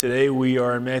Today we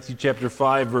are in Matthew chapter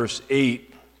 5, verse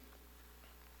 8.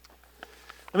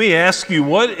 Let me ask you,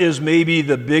 what is maybe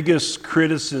the biggest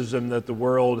criticism that the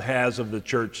world has of the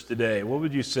church today? What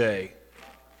would you say?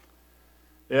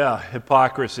 Yeah,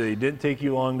 hypocrisy. Didn't take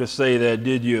you long to say that,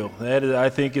 did you? That,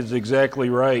 I think, is exactly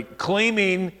right.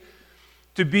 Claiming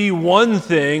to be one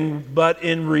thing, but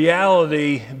in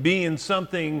reality being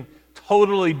something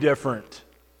totally different.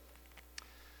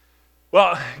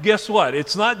 Well, guess what?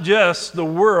 It's not just the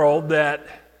world that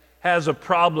has a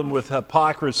problem with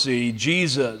hypocrisy.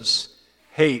 Jesus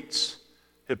hates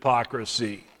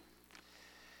hypocrisy.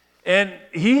 And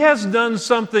he has done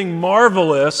something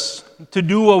marvelous to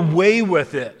do away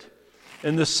with it.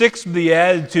 In the sixth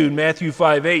beatitude, Matthew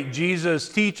 5:8, Jesus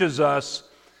teaches us,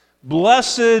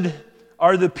 "Blessed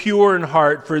are the pure in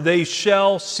heart, for they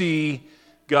shall see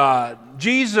God."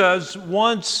 Jesus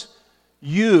wants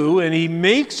you, and he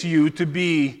makes you to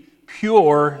be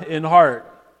pure in heart.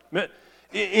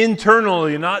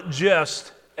 Internally, not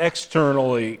just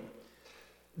externally.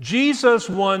 Jesus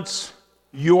wants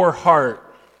your heart.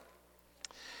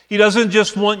 He doesn't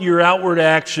just want your outward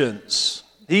actions.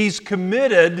 He's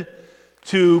committed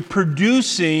to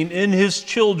producing in his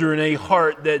children a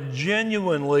heart that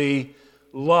genuinely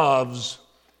loves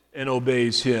and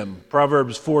obeys him.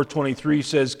 Proverbs 4:23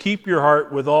 says, "Keep your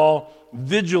heart with all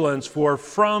vigilance, for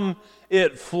from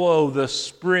it flow the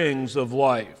springs of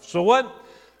life." So what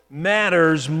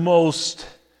matters most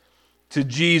to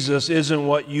Jesus isn't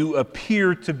what you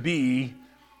appear to be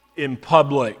in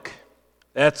public.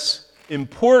 That's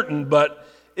important, but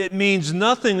it means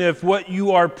nothing if what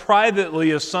you are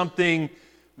privately is something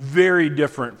very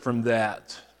different from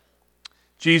that.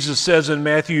 Jesus says in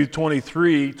Matthew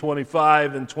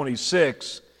 23:25 and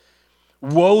 26,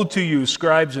 "Woe to you,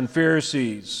 scribes and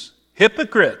Pharisees,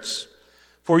 hypocrites!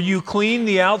 For you clean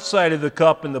the outside of the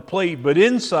cup and the plate, but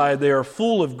inside they are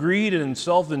full of greed and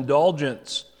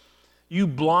self-indulgence. You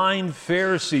blind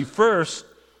Pharisee, first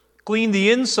clean the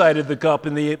inside of the cup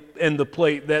and the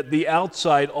plate, that the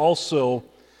outside also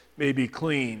may be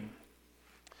clean."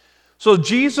 So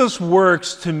Jesus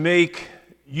works to make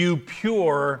you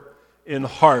pure in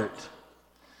heart.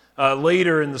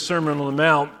 Later in the Sermon on the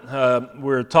Mount,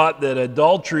 we're taught that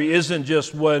adultery isn't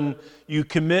just when you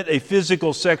commit a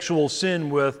physical sexual sin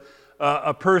with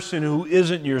a person who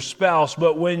isn't your spouse,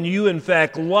 but when you in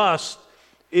fact lust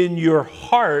in your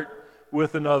heart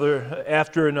with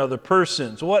after another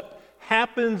person. So what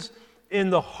happens in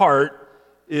the heart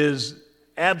is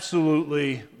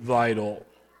absolutely vital.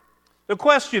 The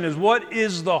question is, what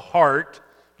is the heart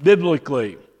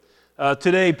biblically?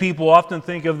 Today, people often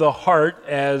think of the heart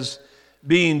as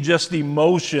being just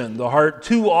emotion. The heart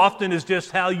too often is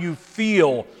just how you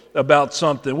feel about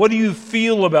something. What do you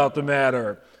feel about the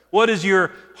matter? What is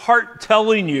your heart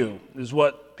telling you, is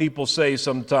what people say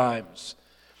sometimes.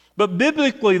 But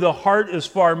biblically, the heart is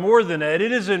far more than that.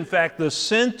 It is, in fact, the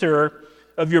center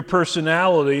of your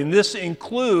personality, and this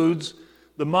includes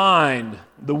the mind,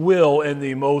 the will, and the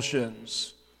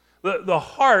emotions. The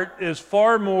heart is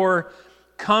far more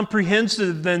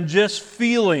comprehensive than just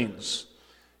feelings.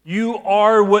 You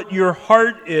are what your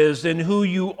heart is, and who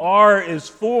you are is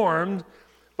formed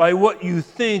by what you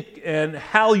think and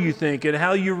how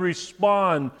you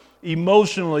respond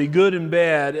emotionally, good and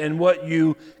bad, and what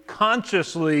you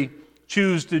consciously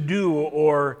choose to do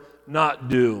or not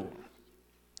do.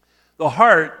 The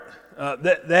heart,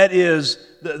 that is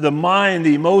the mind,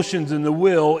 the emotions, and the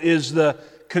will, is the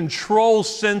control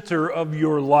center of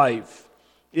your life.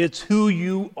 It's who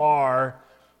you are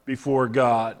before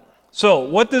God. So,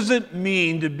 what does it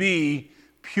mean to be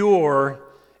pure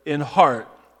in heart?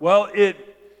 Well,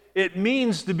 it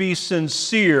means to be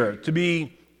sincere, to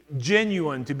be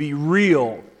genuine, to be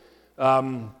real.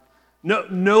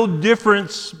 No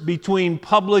difference between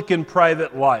public and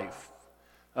private life.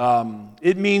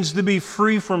 It means to be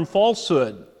free from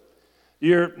falsehood.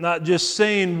 You're not just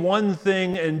saying one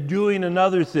thing and doing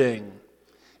another thing.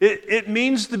 It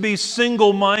means to be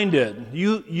single-minded.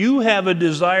 You have a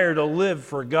desire to live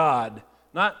for God,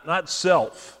 not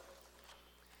self.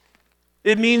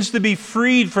 It means to be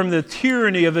freed from the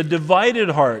tyranny of a divided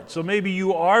heart. So maybe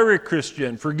you are a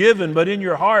Christian, forgiven, but in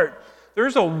your heart,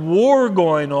 there's a war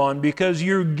going on because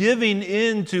you're giving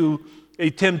in to a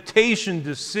temptation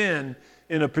to sin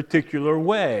in a particular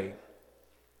way.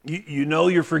 You know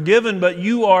you're forgiven, but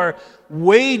you are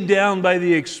weighed down by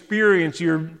the experience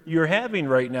you're having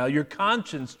right now. Your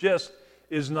conscience just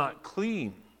is not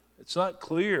clean. It's not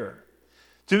clear.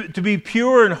 To be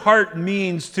pure in heart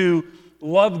means to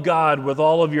love God with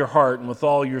all of your heart and with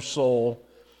all your soul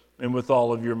and with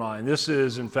all of your mind. This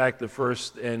is, in fact, the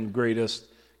first and greatest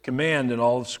command in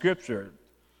all of Scripture.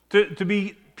 To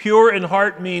be Pure in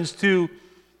heart means to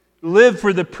live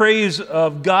for the praise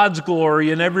of God's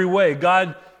glory in every way.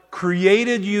 God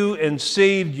created you and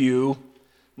saved you,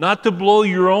 not to blow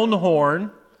your own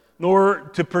horn, nor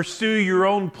to pursue your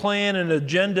own plan and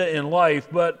agenda in life,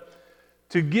 but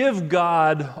to give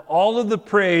God all of the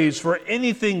praise for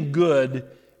anything good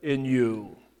in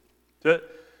you.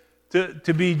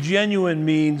 To be genuine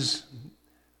means,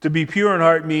 to be pure in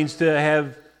heart means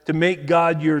to make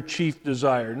God your chief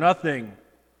desire. Nothing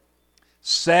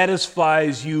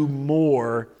satisfies you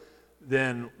more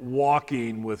than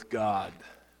walking with God.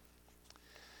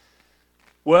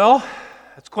 Well,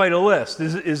 that's quite a list.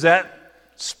 Is that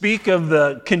speak of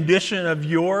the condition of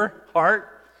your heart?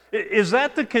 Is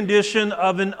that the condition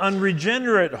of an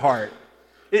unregenerate heart?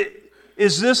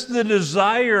 Is this the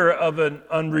desire of an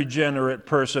unregenerate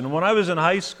person? When I was in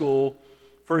high school,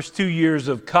 first 2 years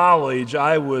of college,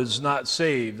 I was not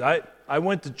saved. I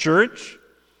went to church.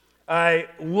 I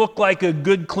looked like a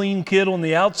good, clean kid on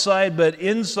the outside, but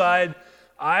inside,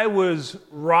 I was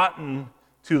rotten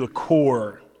to the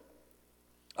core.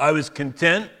 I was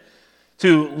content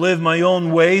to live my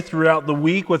own way throughout the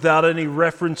week without any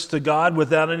reference to God,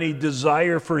 without any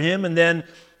desire for Him. And then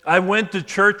I went to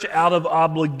church out of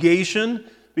obligation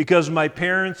because my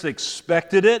parents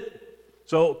expected it.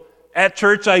 So at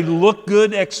church, I looked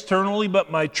good externally,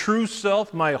 but my true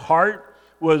self, my heart,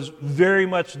 was very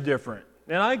much different.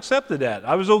 And I accepted that.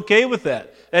 I was okay with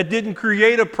that. That didn't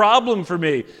create a problem for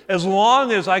me. As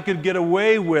long as I could get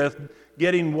away with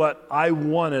getting what I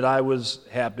wanted, I was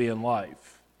happy in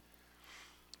life.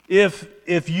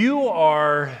 If you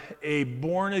are a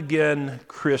born-again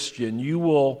Christian, you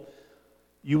will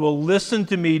listen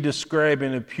to me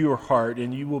describing a pure heart,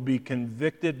 and you will be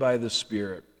convicted by the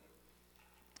Spirit.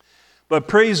 But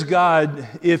praise God,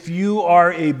 if you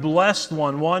are a blessed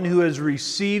one who has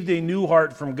received a new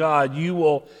heart from God, you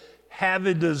will have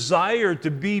a desire to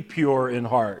be pure in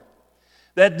heart.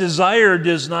 That desire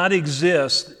does not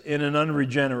exist in an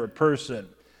unregenerate person.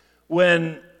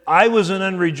 When I was an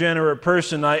unregenerate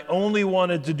person, I only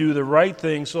wanted to do the right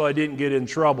thing so I didn't get in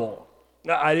trouble.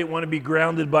 I didn't want to be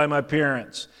grounded by my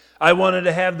parents. I wanted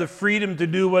to have the freedom to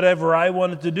do whatever I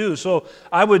wanted to do. So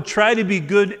I would try to be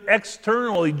good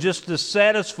externally just to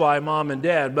satisfy mom and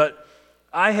dad, but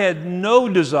I had no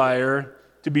desire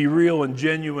to be real and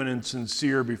genuine and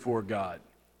sincere before God.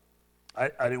 I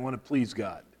didn't want to please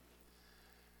God.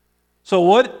 So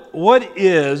what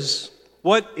does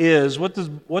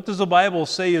the Bible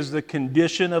say is the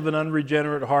condition of an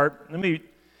unregenerate heart? Let me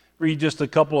read just a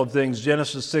couple of things.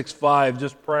 Genesis 6:5,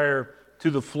 just prior to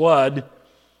the flood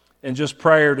and just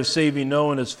prior to saving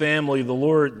Noah and his family, the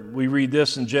Lord, we read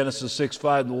this in Genesis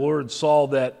 6:5, the Lord saw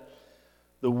that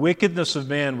the wickedness of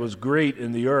man was great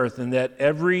in the earth, and that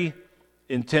every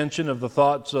intention of the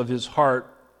thoughts of his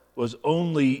heart was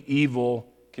only evil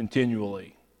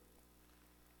continually.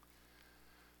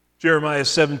 Jeremiah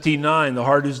 17:9, the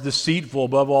heart is deceitful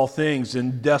above all things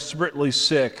and desperately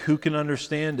sick. Who can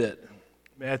understand it?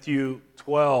 Matthew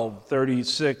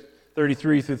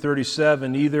 12:33 through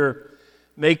 37, either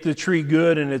make the tree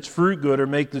good and its fruit good, or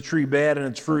make the tree bad and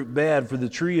its fruit bad, for the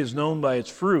tree is known by its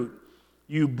fruit.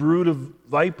 You brood of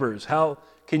vipers, how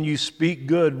can you speak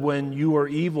good when you are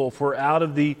evil? For out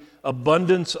of the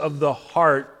abundance of the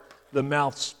heart the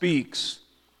mouth speaks.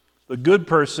 The good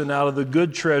person out of the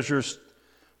good treasures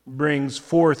brings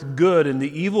forth good, and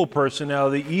the evil person out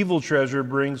of the evil treasure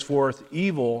brings forth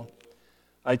evil.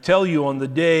 I tell you, on the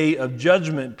day of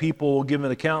judgment, people will give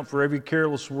an account for every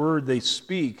careless word they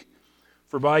speak.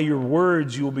 For by your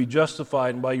words you will be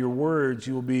justified, and by your words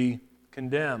you will be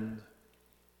condemned.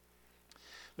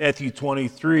 Matthew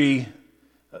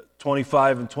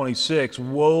 23:25 and 26.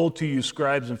 Woe to you,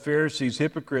 scribes and Pharisees,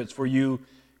 hypocrites, for you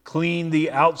clean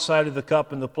the outside of the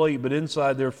cup and the plate, but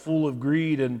inside they're full of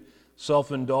greed and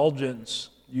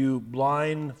self-indulgence. You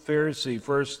blind Pharisee,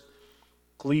 first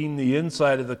clean the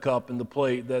inside of the cup and the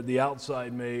plate, that the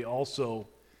outside may also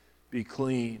be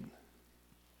clean.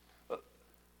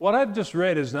 What I've just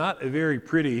read is not a very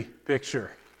pretty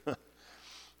picture.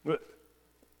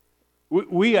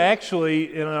 We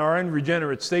actually, in our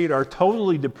unregenerate state, are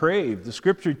totally depraved. The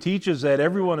Scripture teaches that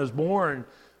everyone is born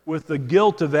with the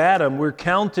guilt of Adam. We're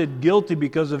counted guilty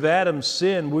because of Adam's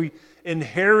sin. We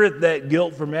inherit that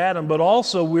guilt from Adam, but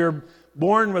also we're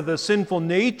born with a sinful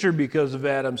nature because of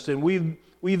Adam's sin.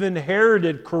 We've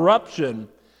inherited corruption,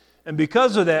 and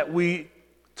because of that, we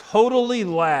totally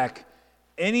lack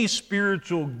any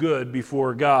spiritual good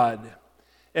before God.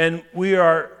 And we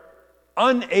are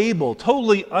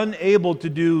totally unable to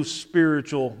do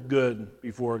spiritual good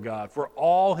before God. For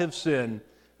all have sinned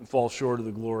and fall short of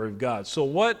the glory of God. So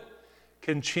what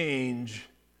can change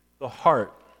the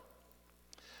heart?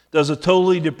 Does a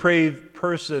totally depraved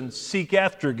person seek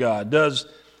after God? Does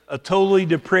a totally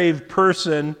depraved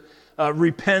person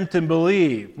repent and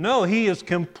believe? No, he is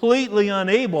completely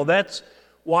unable. That's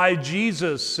why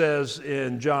Jesus says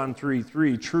in John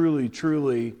 3:3, "Truly,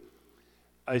 truly,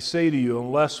 I say to you,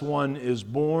 unless one is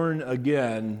born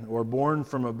again or born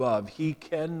from above, he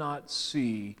cannot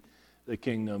see the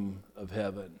kingdom of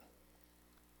heaven."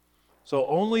 So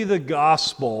only the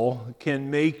gospel can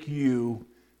make you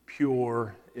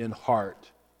pure in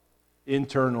heart,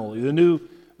 internally.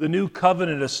 The new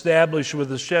covenant established with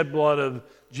the shed blood of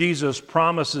Jesus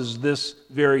promises this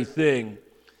very thing.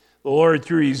 The Lord,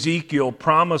 through Ezekiel,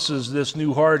 promises this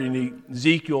new heart in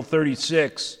Ezekiel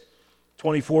 36,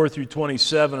 24 through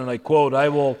 27, and I quote, "I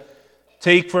will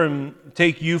take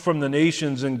you from the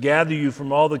nations and gather you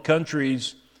from all the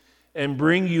countries and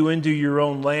bring you into your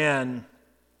own land.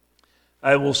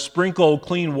 I will sprinkle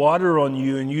clean water on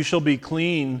you, and you shall be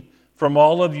clean from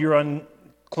all of your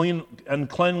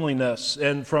uncleanliness,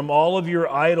 and from all of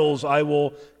your idols I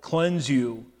will cleanse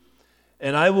you.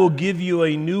 And I will give you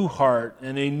a new heart,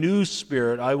 and a new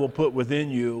spirit I will put within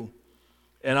you.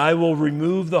 And I will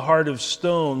remove the heart of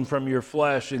stone from your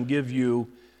flesh and give you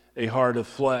a heart of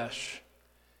flesh.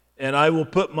 And I will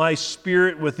put my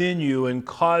spirit within you and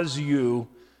cause you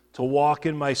to walk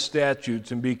in my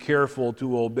statutes and be careful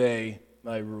to obey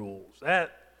my rules." That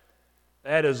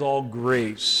is all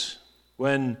grace.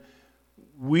 When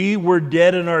we were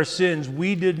dead in our sins,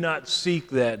 we did not seek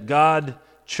that. God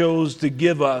chose to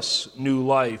give us new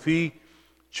life. He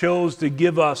chose to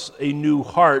give us a new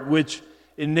heart, which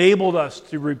enabled us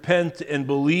to repent and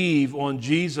believe on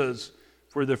Jesus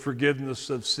for the forgiveness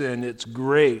of sin. It's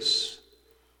grace.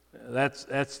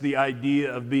 That's the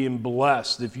idea of being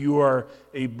blessed. If you are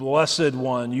a blessed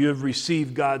one, you have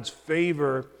received God's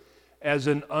favor as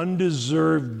an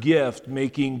undeserved gift,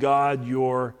 making God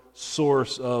your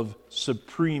source of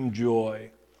supreme joy.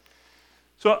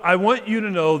 So I want you to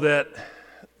know that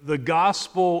the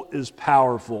gospel is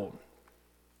powerful.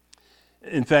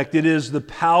 In fact, it is the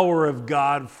power of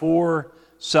God for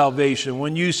salvation.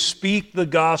 When you speak the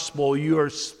gospel, you are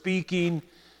speaking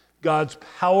God's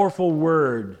powerful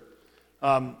word.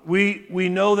 We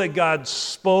know that God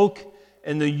spoke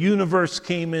and the universe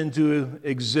came into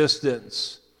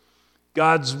existence.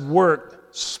 God's work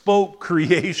spoke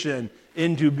creation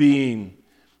into being.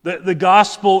 The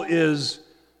gospel is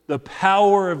the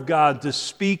power of God to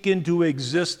speak into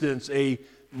existence a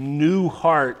new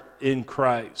heart in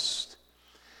Christ.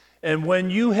 And when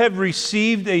you have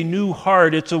received a new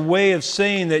heart, it's a way of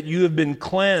saying that you have been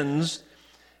cleansed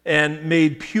and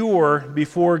made pure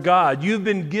before God. You've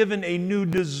been given a new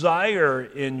desire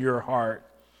in your heart.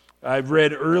 I've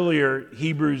read earlier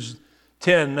Hebrews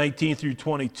 10, 19 through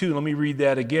 22. Let me read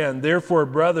that again. "Therefore,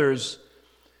 brothers,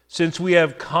 since we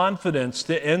have confidence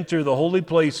to enter the holy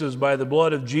places by the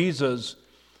blood of Jesus,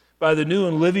 by the new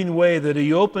and living way that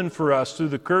he opened for us through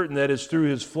the curtain that is through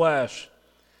his flesh,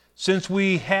 since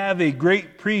we have a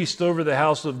great priest over the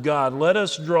house of God, let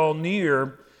us draw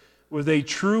near with a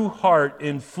true heart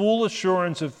in full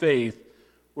assurance of faith,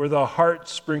 with our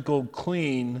hearts sprinkled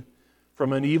clean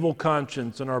from an evil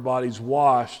conscience and our bodies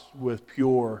washed with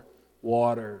pure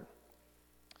water."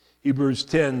 Hebrews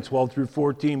 10, 12 through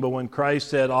 14, "But when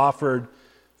Christ had offered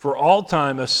for all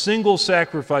time a single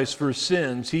sacrifice for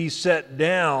sins, he sat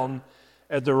down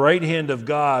at the right hand of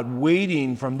God,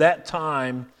 waiting from that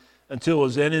time until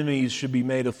his enemies should be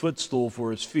made a footstool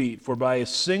for his feet. For by a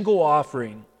single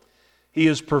offering he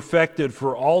has perfected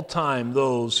for all time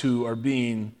those who are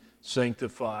being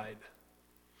sanctified."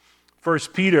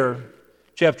 1 Peter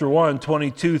chapter 1,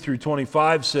 22 through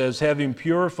 25 says, "Having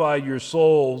purified your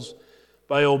souls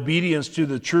by obedience to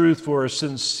the truth for a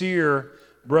sincere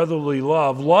brotherly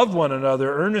love, love one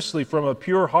another earnestly from a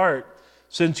pure heart,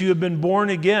 since you have been born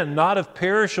again, not of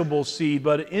perishable seed,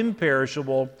 but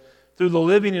imperishable, through the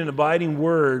living and abiding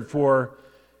word. For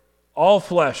all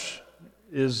flesh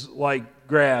is like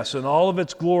grass, and all of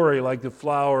its glory like the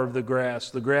flower of the grass.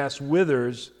 The grass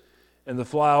withers, and the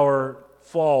flower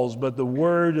falls, but the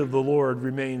word of the Lord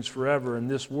remains forever." And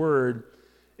this word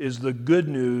is the good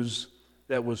news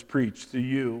that was preached to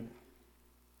you.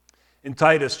 In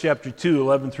Titus chapter 2,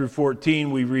 11 through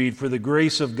 14, we read, "For the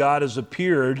grace of God has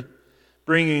appeared,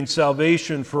 bringing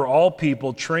salvation for all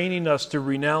people, training us to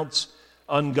renounce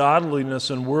ungodliness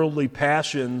and worldly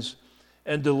passions,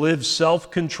 and to live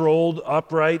self-controlled,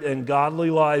 upright, and godly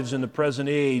lives in the present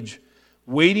age,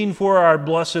 waiting for our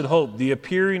blessed hope, the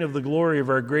appearing of the glory of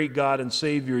our great God and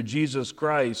Savior, Jesus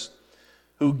Christ,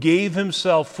 who gave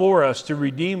himself for us to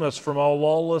redeem us from all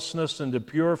lawlessness and to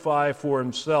purify for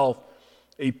himself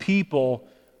a people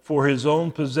for his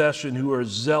own possession who are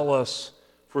zealous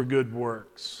for good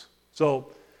works.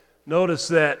 So notice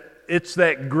that it's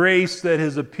that grace that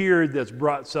has appeared that's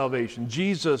brought salvation.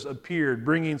 Jesus appeared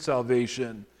bringing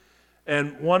salvation.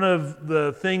 And one of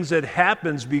the things that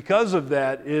happens because of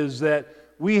that is that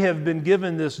we have been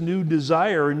given this new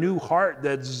desire, a new heart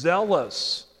that's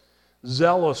zealous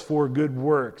for good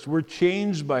works. We're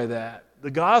changed by that.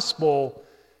 The gospel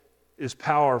is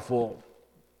powerful.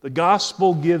 The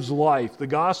gospel gives life. The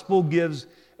gospel gives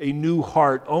a new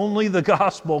heart. Only the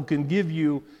gospel can give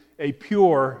you a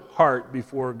pure heart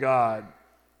before God.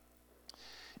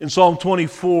 In Psalm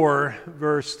 24,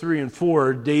 verse 3 and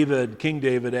 4, King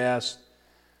David asked,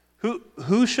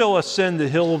 Who shall ascend the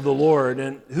hill of the Lord,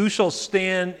 and who shall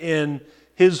stand in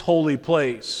his holy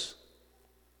place?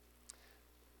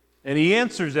 And he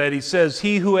answers that. He says,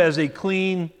 He who has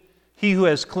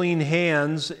clean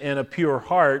hands and a pure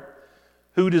heart,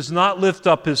 who does not lift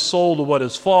up his soul to what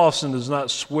is false and does not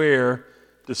swear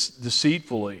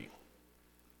deceitfully.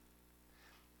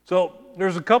 So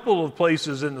there's a couple of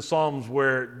places in the Psalms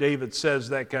where David says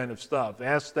that kind of stuff,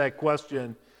 asks that question,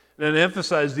 and then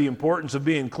emphasizes the importance of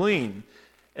being clean.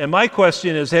 And my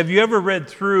question is, have you ever read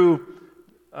through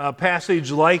a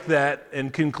passage like that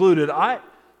and concluded,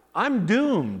 I'm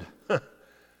doomed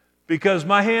because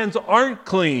my hands aren't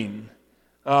clean.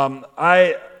 Don't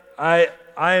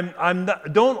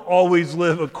always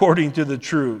live according to the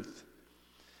truth.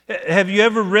 Have you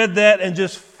ever read that and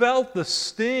just felt the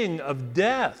sting of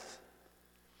death?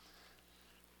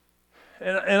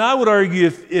 And I would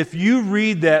argue if you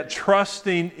read that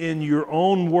trusting in your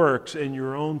own works and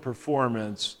your own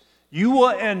performance, you will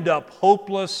end up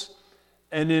hopeless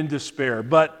and in despair.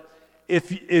 But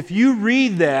if you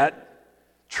read that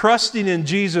trusting in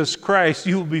Jesus Christ,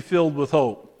 you will be filled with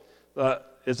hope.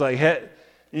 It's like,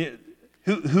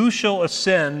 who shall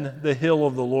ascend the hill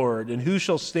of the Lord, and who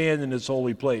shall stand in his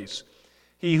holy place?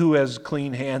 He who has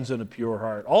clean hands and a pure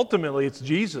heart. Ultimately, it's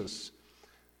Jesus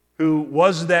who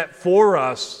was that for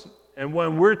us, and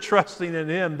when we're trusting in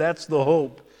him, that's the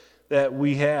hope that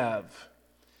we have.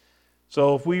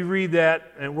 So if we read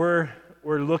that and we're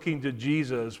looking to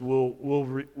Jesus, we'll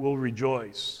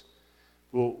rejoice.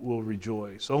 We'll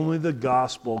rejoice. Only the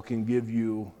gospel can give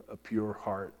you a pure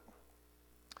heart.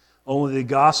 Only the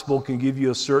gospel can give you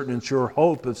a certain and sure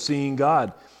hope of seeing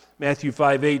God. Matthew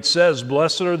 5:8 says,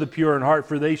 Blessed are the pure in heart,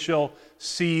 for they shall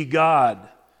see God.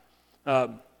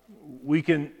 We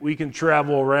can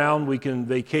travel around, we can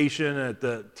vacation at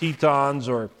the Tetons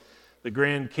or the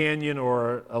Grand Canyon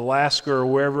or Alaska or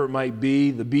wherever it might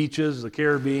be, the beaches, the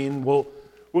Caribbean.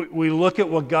 We look at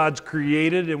what God's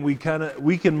created and we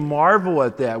can marvel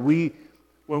at that.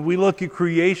 When we look at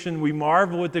creation, we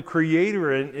marvel at the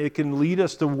Creator, and it can lead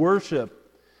us to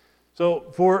worship. So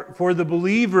for the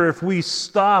believer, if we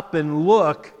stop and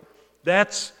look,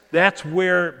 that's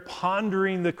where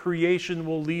pondering the creation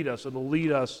will lead us. It'll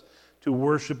lead us to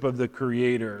worship of the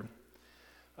Creator.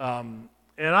 And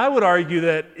I would argue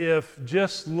that if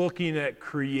just looking at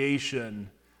creation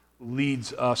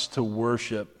leads us to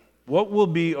worship, what will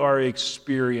be our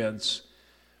experience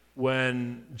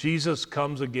when Jesus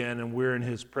comes again and we're in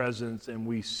his presence and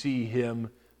we see him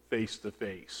face to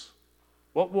face?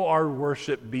 What will our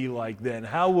worship be like then?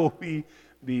 How will we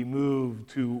be moved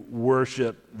to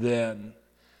worship then?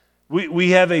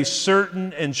 We have a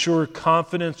certain and sure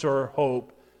confidence or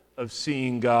hope of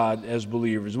seeing God as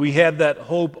believers. We have that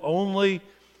hope only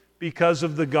because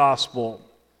of the gospel.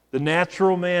 The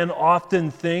natural man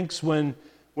often thinks when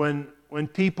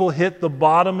people hit the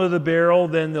bottom of the barrel,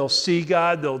 then they'll see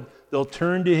God, they'll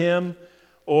turn to him.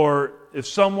 Or if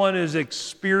someone has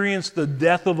experienced the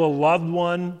death of a loved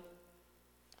one,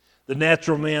 the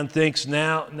natural man thinks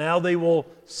now they will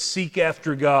seek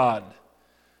after God.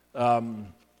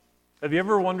 Have you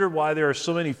ever wondered why there are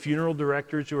so many funeral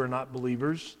directors who are not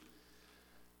believers?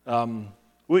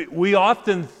 We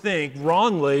often think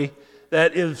wrongly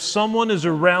that if someone is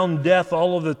around death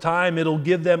all of the time, it'll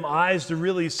give them eyes to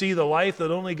really see the life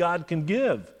that only God can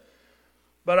give.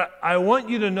 But I want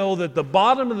you to know that the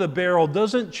bottom of the barrel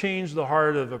doesn't change the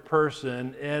heart of a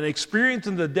person, and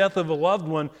experiencing the death of a loved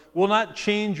one will not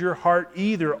change your heart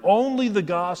either. Only the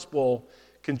gospel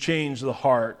can change the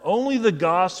heart. Only the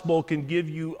gospel can give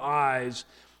you eyes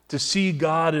to see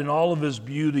God in all of his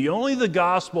beauty. Only the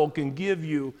gospel can give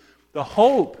you the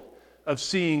hope of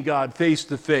seeing God face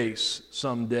to face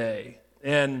someday.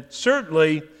 And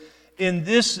certainly in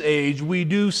this age we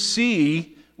do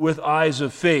see with eyes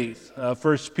of faith.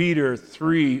 1 Peter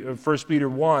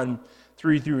 1,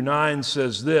 3 through 9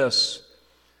 says this,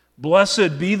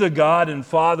 Blessed be the God and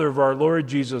Father of our Lord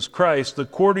Jesus Christ.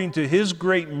 According to his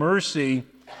great mercy,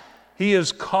 He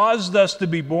has caused us to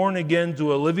be born again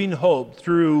to a living hope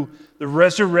through the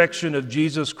resurrection of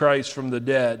Jesus Christ from the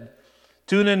dead,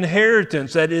 to an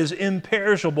inheritance that is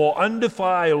imperishable,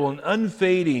 undefiled, and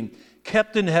unfading,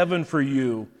 kept in heaven for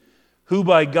you, who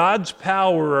by God's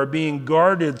power are being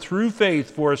guarded through faith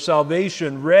for a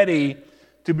salvation ready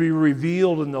to be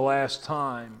revealed in the last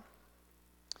time.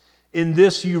 In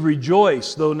this you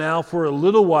rejoice, though now for a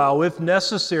little while, if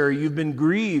necessary, you've been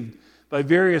grieved by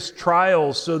various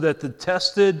trials, so that the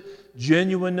tested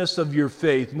genuineness of your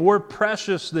faith, more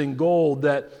precious than gold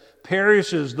that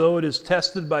perishes though it is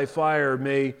tested by fire,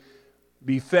 may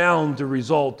be found to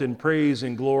result in praise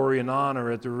and glory and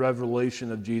honor at the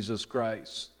revelation of Jesus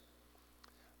Christ.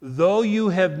 Though you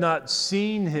have not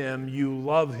seen him, you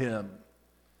love him.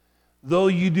 Though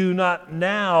you do not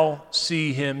now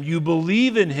see him, you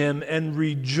believe in him and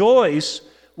rejoice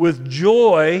with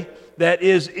joy that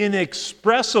is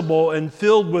inexpressible and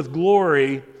filled with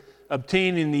glory,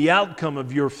 obtaining the outcome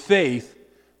of your faith,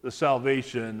 the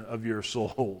salvation of your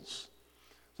souls.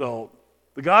 So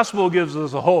the gospel gives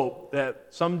us a hope that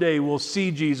someday we'll see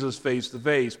Jesus face to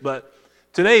face. But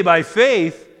today, by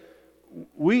faith,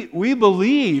 we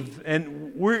believe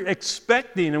and we're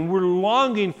expecting and we're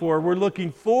longing for, we're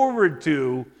looking forward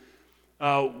to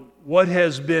what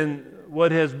has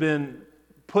been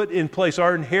put in place,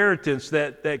 our inheritance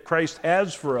that Christ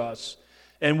has for us.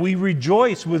 And we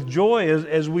rejoice with joy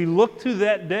as we look to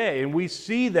that day and we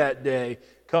see that day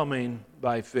coming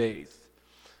by faith.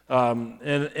 And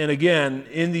again,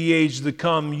 in the age to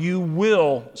come, you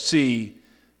will see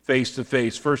face to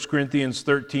face. 1 Corinthians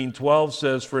 13:12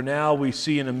 says, "For now we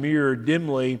see in a mirror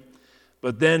dimly,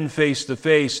 but then face to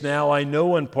face. Now I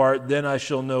know in part, then I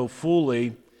shall know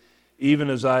fully, even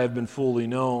as I have been fully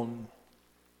known."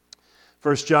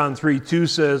 1 John 3:2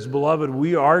 says, "Beloved,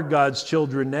 we are God's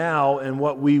children now, and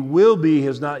what we will be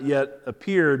has not yet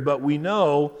appeared, but we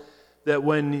know that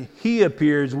when he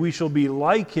appears, we shall be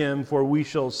like him, for we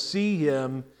shall see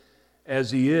him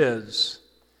as he is."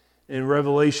 In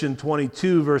Revelation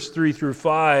 22, verse 3 through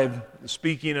 5,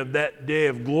 speaking of that day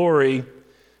of glory,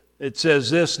 it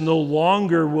says this, "No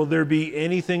longer will there be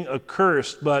anything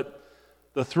accursed, but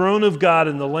the throne of God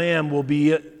and the Lamb will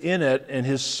be in it, and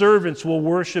his servants will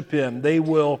worship him. They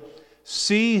will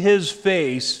see his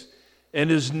face, and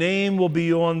his name will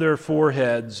be on their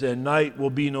foreheads, and night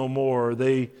will be no more.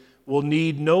 They will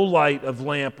need no light of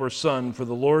lamp or sun, for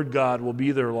the Lord God will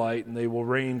be their light, and they will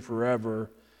reign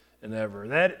forever and ever."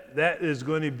 That is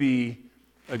going to be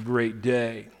a great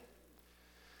day.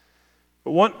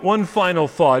 But one final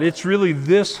thought. It's really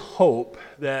this hope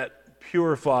that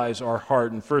purifies our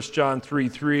heart. In 1 John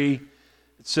 3:3,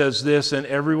 it says this, "And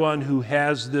everyone who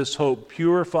has this hope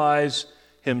purifies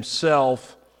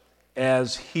himself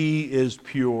as he is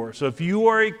pure." So if you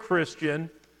are a Christian,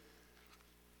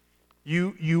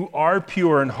 you are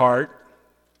pure in heart,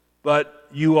 but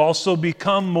you also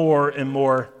become more and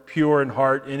more pure in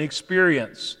heart in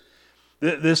experience.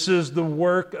 This is the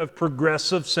work of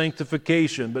progressive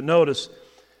sanctification. But notice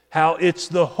how it's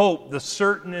the hope, the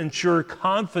certain and sure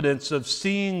confidence of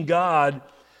seeing God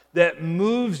that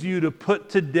moves you to put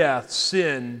to death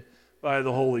sin by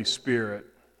the Holy Spirit.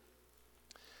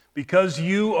 Because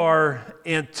you are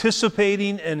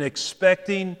anticipating and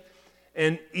expecting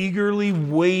and eagerly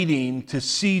waiting to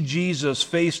see Jesus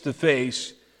face to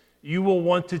face, you will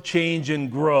want to change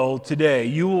and grow today.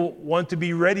 You will want to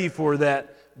be ready for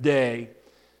that day.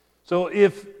 So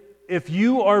if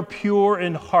you are pure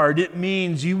in heart, it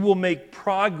means you will make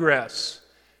progress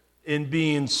in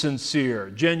being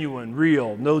sincere, genuine,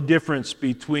 real, no difference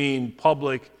between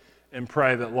public and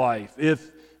private life. If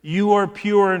you are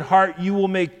pure in heart, you will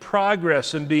make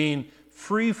progress in being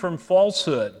free from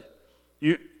falsehood.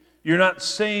 You're not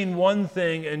saying one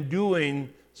thing and doing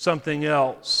something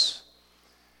else.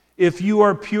 If you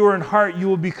are pure in heart, you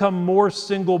will become more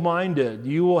single-minded.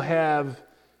 You will have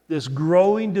this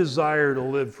growing desire to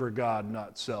live for God,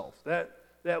 not self.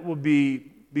 That will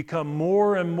become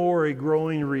more and more a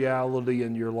growing reality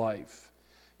in your life.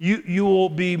 You will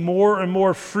be more and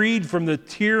more freed from the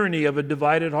tyranny of a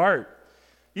divided heart.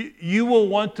 You will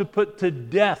want to put to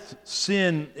death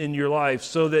sin in your life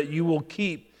so that you will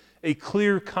keep a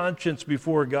clear conscience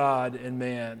before God and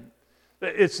man.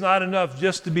 It's not enough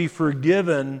just to be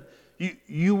forgiven.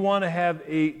 You want to have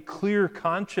a clear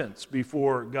conscience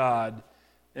before God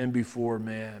and before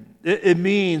man. It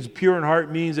means, pure in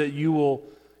heart means that your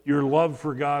love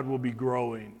for God will be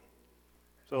growing.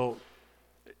 So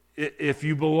if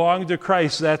you belong to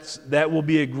Christ, that will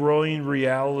be a growing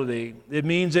reality. It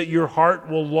means that your heart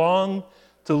will long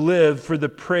to live for the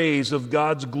praise of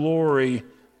God's glory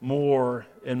more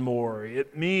and more.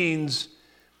 It means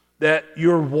that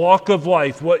your walk of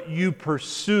life, what you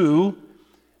pursue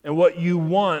and what you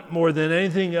want more than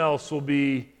anything else, will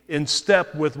be in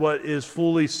step with what is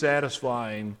fully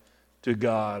satisfying to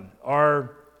God.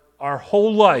 Our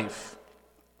whole life,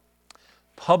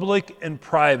 public and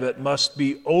private, must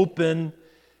be open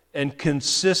and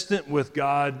consistent with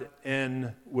God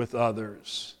and with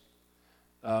others.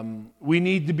 We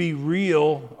need to be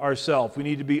real ourselves. We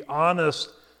need to be honest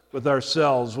with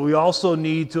ourselves. We also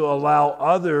need to allow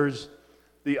others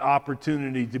the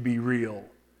opportunity to be real.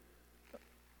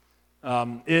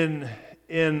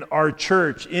 In our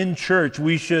church,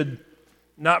 we should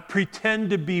not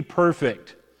pretend to be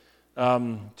perfect.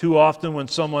 Too often when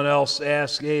someone else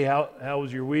asks, hey, how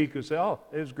was your week? We say, oh,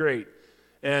 it was great.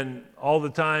 And all the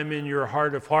time in your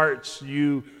heart of hearts,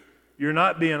 you're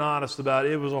not being honest about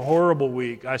it. It was a horrible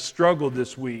week. I struggled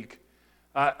this week.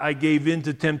 I gave in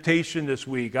to temptation this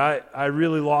week. I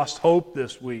really lost hope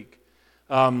this week.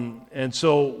 And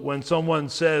so when someone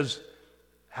says,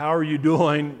 how are you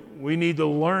doing? We need to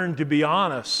learn to be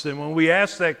honest. And when we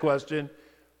ask that question,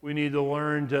 we need to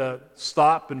learn to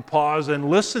stop and pause and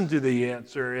listen to the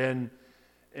answer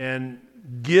and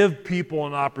give people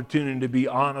an opportunity to be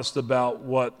honest about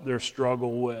what their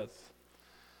struggle with.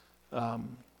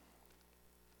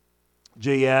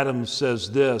 Jay Adams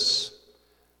says this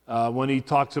when he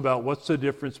talks about what's the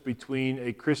difference between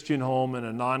a Christian home and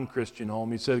a non-Christian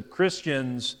home. He said,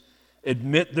 Christians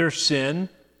admit their sin,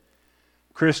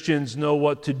 Christians know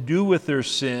what to do with their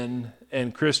sin,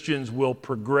 and Christians will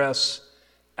progress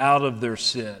out of their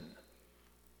sin.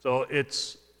 So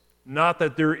it's not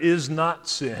that there is not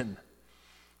sin.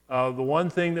 The one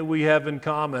thing that we have in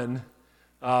common,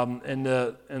 and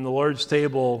the Lord's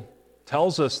table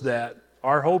tells us that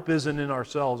our hope isn't in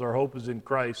ourselves, our hope is in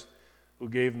Christ who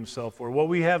gave himself for. What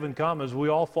we have in common is we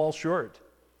all fall short.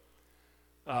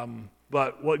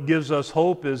 But what gives us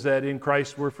hope is that in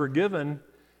Christ we're forgiven,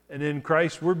 and in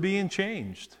Christ we're being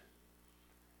changed.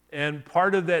 And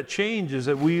part of that change is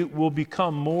that we will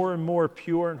become more and more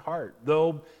pure in heart.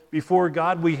 Though before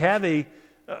God we have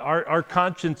our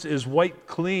conscience is white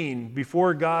clean.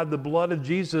 Before God, the blood of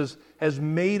Jesus has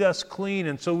made us clean.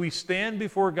 And so we stand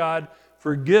before God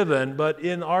forgiven, but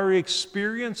in our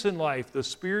experience in life, the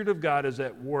Spirit of God is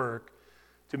at work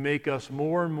to make us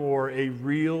more and more a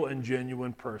real and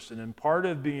genuine person. And part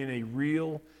of being a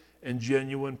real and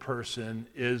genuine person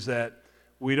is that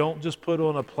we don't just put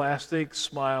on a plastic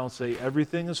smile and say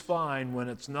everything is fine when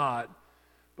it's not,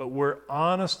 but we're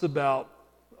honest about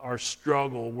our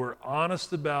struggle. We're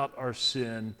honest about our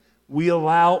sin. We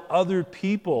allow other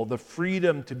people the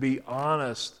freedom to be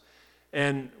honest,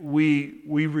 and we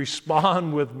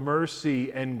respond with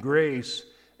mercy and grace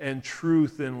and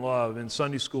truth and love. In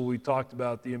Sunday school, we talked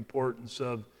about the importance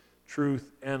of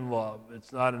truth and love.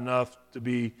 It's not enough to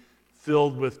be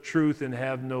filled with truth and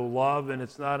have no love, and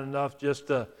it's not enough just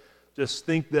to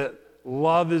think that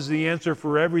love is the answer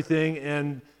for everything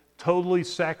and totally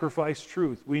sacrifice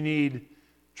truth. We need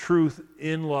truth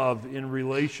in love, in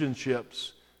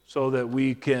relationships, so that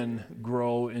we can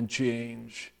grow and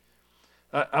change.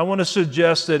 I want to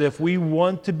suggest that if we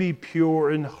want to be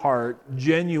pure in heart,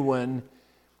 genuine,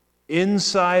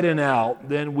 inside and out,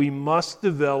 then we must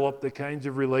develop the kinds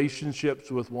of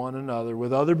relationships with one another,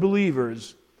 with other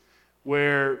believers,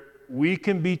 where we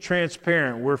can be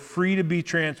transparent, we're free to be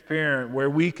transparent, where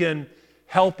we can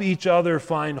help each other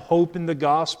find hope in the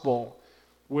gospel,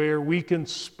 where we can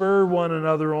spur one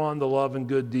another on to love and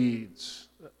good deeds.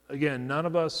 Again, none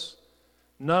of us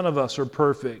are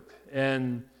perfect,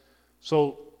 and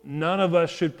so none of us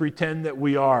should pretend that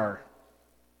we are.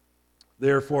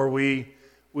 Therefore, we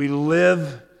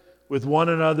live with one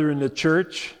another in the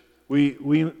church. We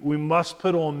must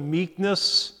put on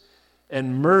meekness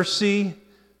and mercy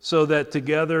so that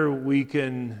together we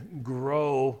can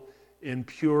grow in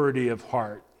purity of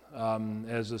heart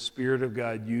as the Spirit of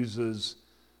God uses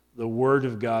the Word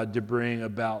of God to bring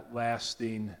about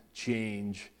lasting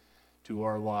change to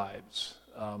our lives.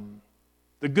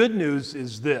 The good news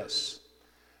is this.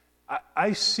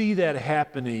 I see that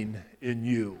happening in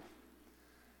you.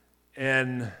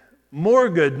 And more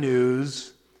good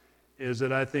news is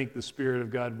that I think the Spirit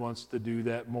of God wants to do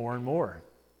that more and more.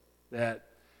 That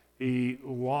He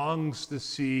longs to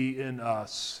see in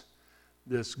us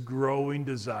this growing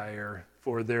desire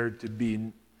for there to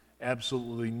be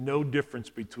absolutely no difference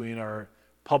between our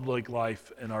public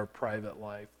life and our private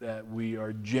life, that we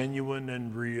are genuine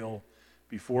and real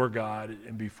before God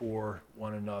and before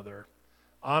one another.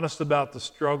 Honest about the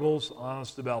struggles,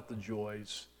 honest about the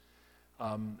joys.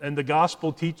 And the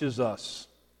gospel teaches us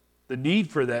the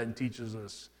need for that and teaches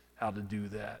us how to do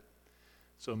that.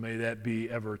 So may that be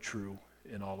ever true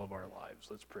in all of our lives.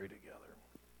 Let's pray together.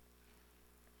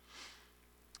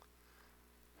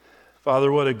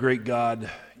 Father, what a great God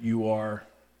you are.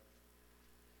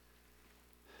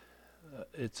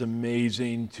 It's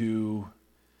amazing to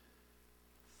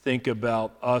think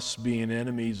about us being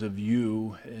enemies of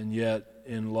you, and yet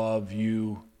in love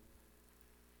you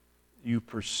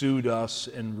pursued us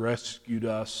and rescued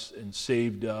us and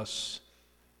saved us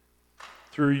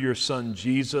through your Son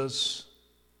Jesus.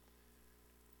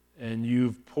 And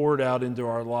you've poured out into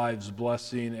our lives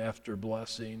blessing after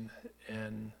blessing.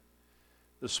 And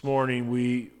this morning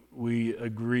we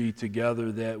agree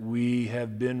together that we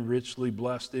have been richly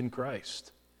blessed in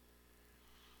Christ.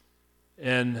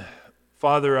 And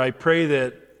Father, I pray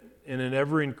that in an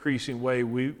ever-increasing way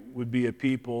we would be a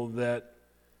people that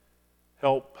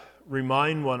help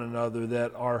remind one another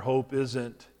that our hope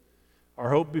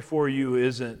before you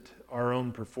isn't our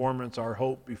own performance. Our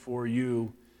hope before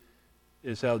you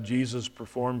is how Jesus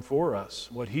performed for us,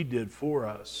 what he did for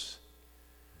us.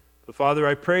 But Father,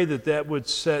 I pray that that would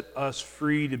set us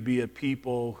free to be a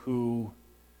people who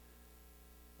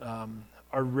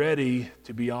are ready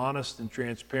to be honest and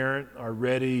transparent, are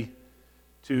ready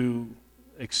to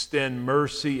extend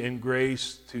mercy and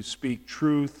grace, to speak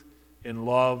truth in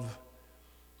love.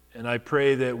 And I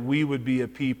pray that we would be a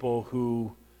people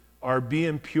who are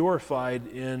being purified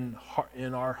in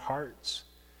our hearts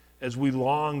as we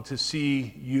long to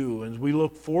see you, as we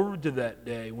look forward to that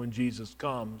day when Jesus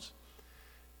comes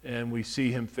and we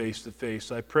see him face to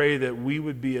face. I pray that we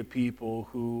would be a people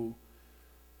who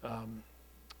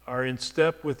are in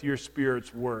step with your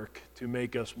Spirit's work to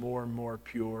make us more and more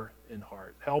pure in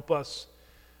heart. Help us,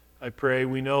 I pray.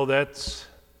 We know that's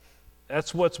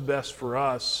what's best for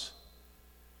us,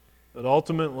 but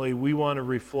ultimately we want to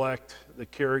reflect the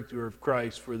character of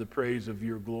Christ for the praise of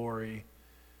your glory.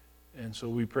 And so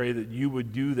we pray that you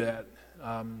would do that.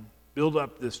 Build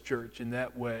up this church in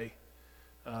that way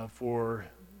for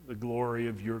the glory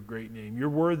of your great name. You're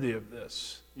worthy of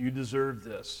this. You deserve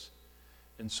this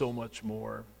and so much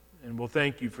more. And we'll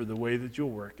thank you for the way that you'll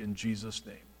work. In Jesus'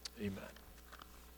 name, amen.